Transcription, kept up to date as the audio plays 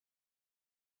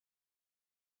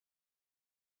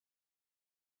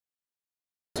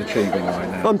achieving right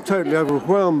now? I'm totally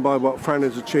overwhelmed by what Fran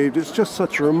has achieved. It's just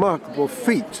such a remarkable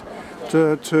feat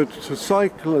to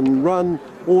cycle and run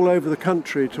all over the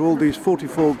country to all these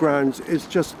 44 grounds. It's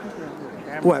just,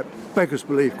 well, beggars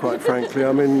belief, quite frankly.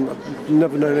 I mean, I've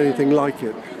never known anything like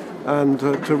it. And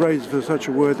to raise for such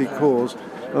a worthy cause.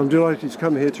 I'm delighted to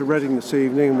come here to Reading this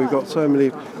evening, and we've got so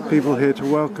many people here to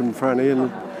welcome Franny,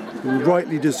 and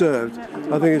rightly deserved.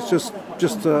 I think it's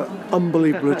just an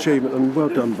unbelievable achievement, and well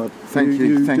done, bud. Thank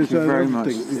you very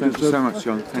much. Thank you so much,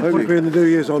 John. Thank you. Hopefully in the New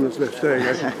Year's honours list. There you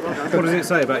go. What does it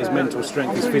say about his mental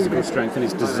strength, his physical strength, and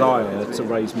his desire to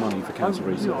raise money for cancer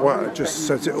research? Well, it just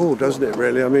says it all, doesn't it,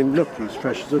 really? I mean, look, he's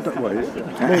fresh as a duck. Well, almost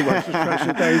as fresh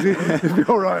as Daisy. He'll be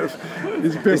all right.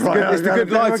 It's the good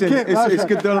lighting. It's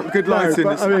good lighting.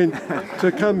 No, but, I mean,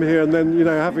 to come here and then, you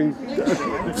know, having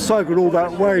cycled all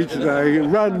that way today,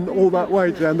 run all that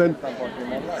way today, and then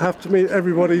have to meet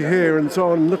everybody here and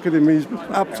so on. Look at him; he's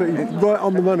absolutely right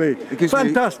on the money.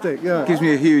 Fantastic! It gives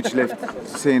me a huge lift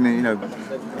seeing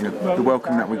the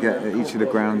welcome that we get at each of the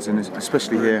grounds, and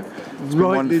especially here. It's been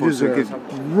rightly wonderful. deserved.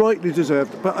 Rightly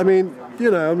deserved. But I mean,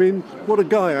 what a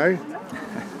guy, eh?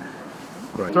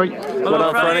 Great. Well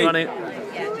done, Franny.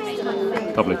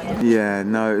 Lovely. Yeah,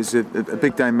 no, it was a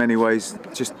big day in many ways.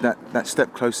 Just that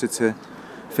step closer to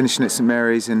finishing at St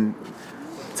Mary's and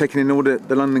taking in all the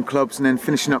London clubs, and then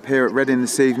finishing up here at Reading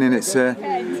this evening. It's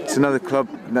another club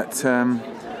that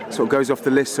sort of goes off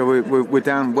the list. So we're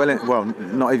down well,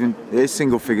 not even, it is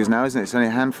single figures now, isn't it? It's only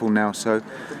a handful now. So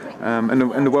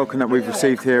and the welcome that we've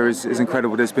received here is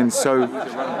incredible. There's been so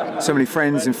many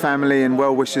friends and family and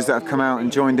well wishers that have come out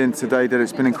and joined in today that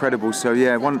it's been incredible. So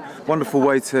yeah, wonderful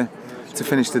way to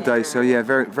finish the day. So yeah,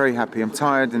 very very happy. I'm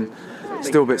tired and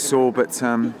still a bit sore, but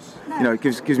it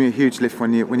gives me a huge lift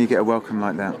when you get a welcome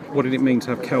like that. What did it mean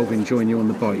to have Kelvin join you on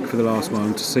the bike for the last mile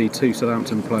and to see two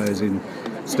Southampton players in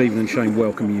Stephen and Shane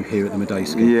welcome you here at the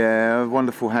Madjeski? Yeah, a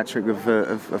wonderful hat-trick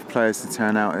of players to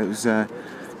turn out. It was,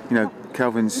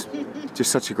 Kelvin's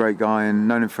just such a great guy and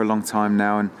known him for a long time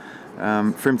now,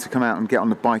 and for him to come out and get on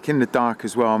the bike in the dark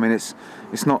as well. I mean, it's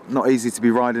not easy to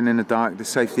be riding in the dark. The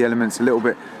safety elements a little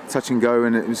bit touch and go,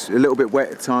 and it was a little bit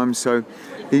wet at times. So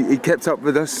he kept up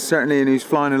with us certainly, and he was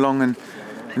flying along. And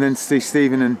then to see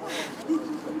Stephen and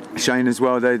Shane as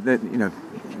well. They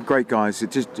great guys.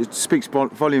 It speaks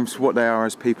volumes for what they are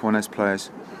as people and as players.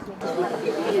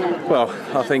 Well,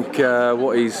 I think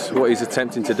what he's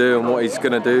attempting to do and what he's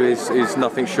going to do is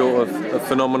nothing short of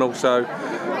phenomenal. So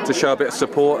to show a bit of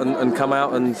support and come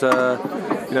out and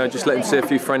just let him see a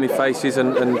few friendly faces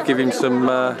and give him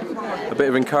a bit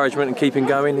of encouragement and keep him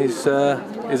going is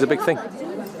a big thing.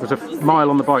 There was a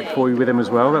mile on the bike for you with him as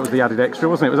well. That was the added extra,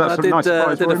 wasn't it? Was that some nice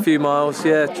surprise for him? I did a few miles,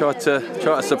 yeah. Tried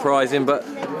to surprise him, but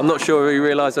I'm not sure he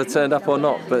realised I turned up or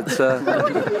not. But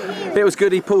it was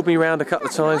good. He pulled me around a couple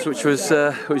of times, which was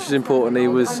important. He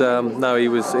was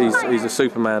he's a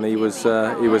Superman. He was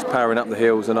powering up the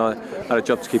hills, and I had a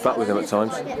job to keep up with him at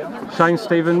times. Shane,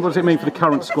 Stephen, what does it mean for the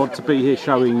current squad to be here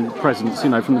showing presence?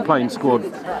 From the playing squad,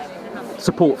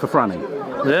 support for Franny.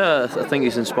 Yeah, I think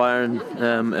he's inspiring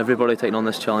everybody taking on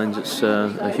this challenge. It's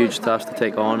a huge task to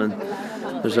take on, and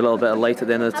there's a little bit of light at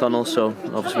the end of the tunnel. So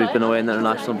obviously we've been away in the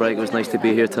international break. It was nice to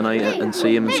be here tonight and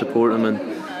see him and support him,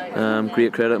 and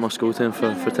great credit must go to him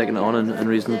for taking it on and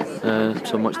raising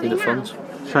some much needed funds.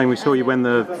 Shane, we saw you when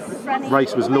the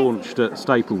race was launched at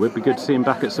Staplewood. It'd be good to see him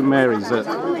back at St Mary's at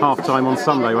half-time on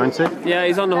Sunday, won't it? Yeah,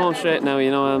 he's on the home straight now.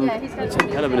 It's a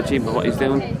hell of an achievement what he's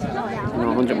doing.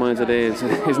 100 miles a day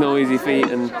is no easy feat,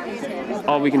 and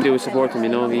all we can do is support him.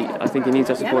 I think he needs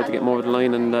that support to get him over the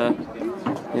line, and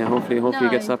hopefully he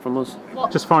gets that from us.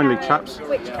 Just finally, chaps,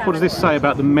 what does this say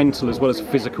about the mental as well as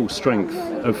physical strength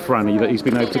of Franny, that he's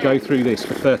been able to go through this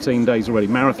for 13 days already,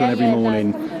 marathon every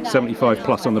morning, 75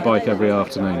 plus on the bike every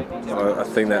afternoon? I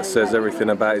think that says everything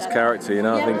about his character.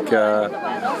 I think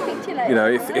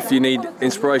if you need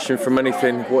inspiration from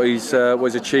anything, what he's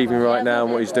achieving right now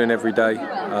and what he's doing every day,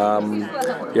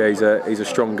 he's a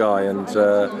strong guy, and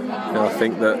I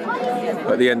think that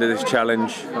at the end of this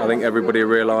challenge, I think everybody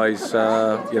realise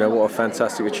what a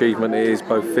fantastic achievement it is,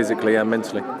 both physically and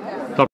mentally.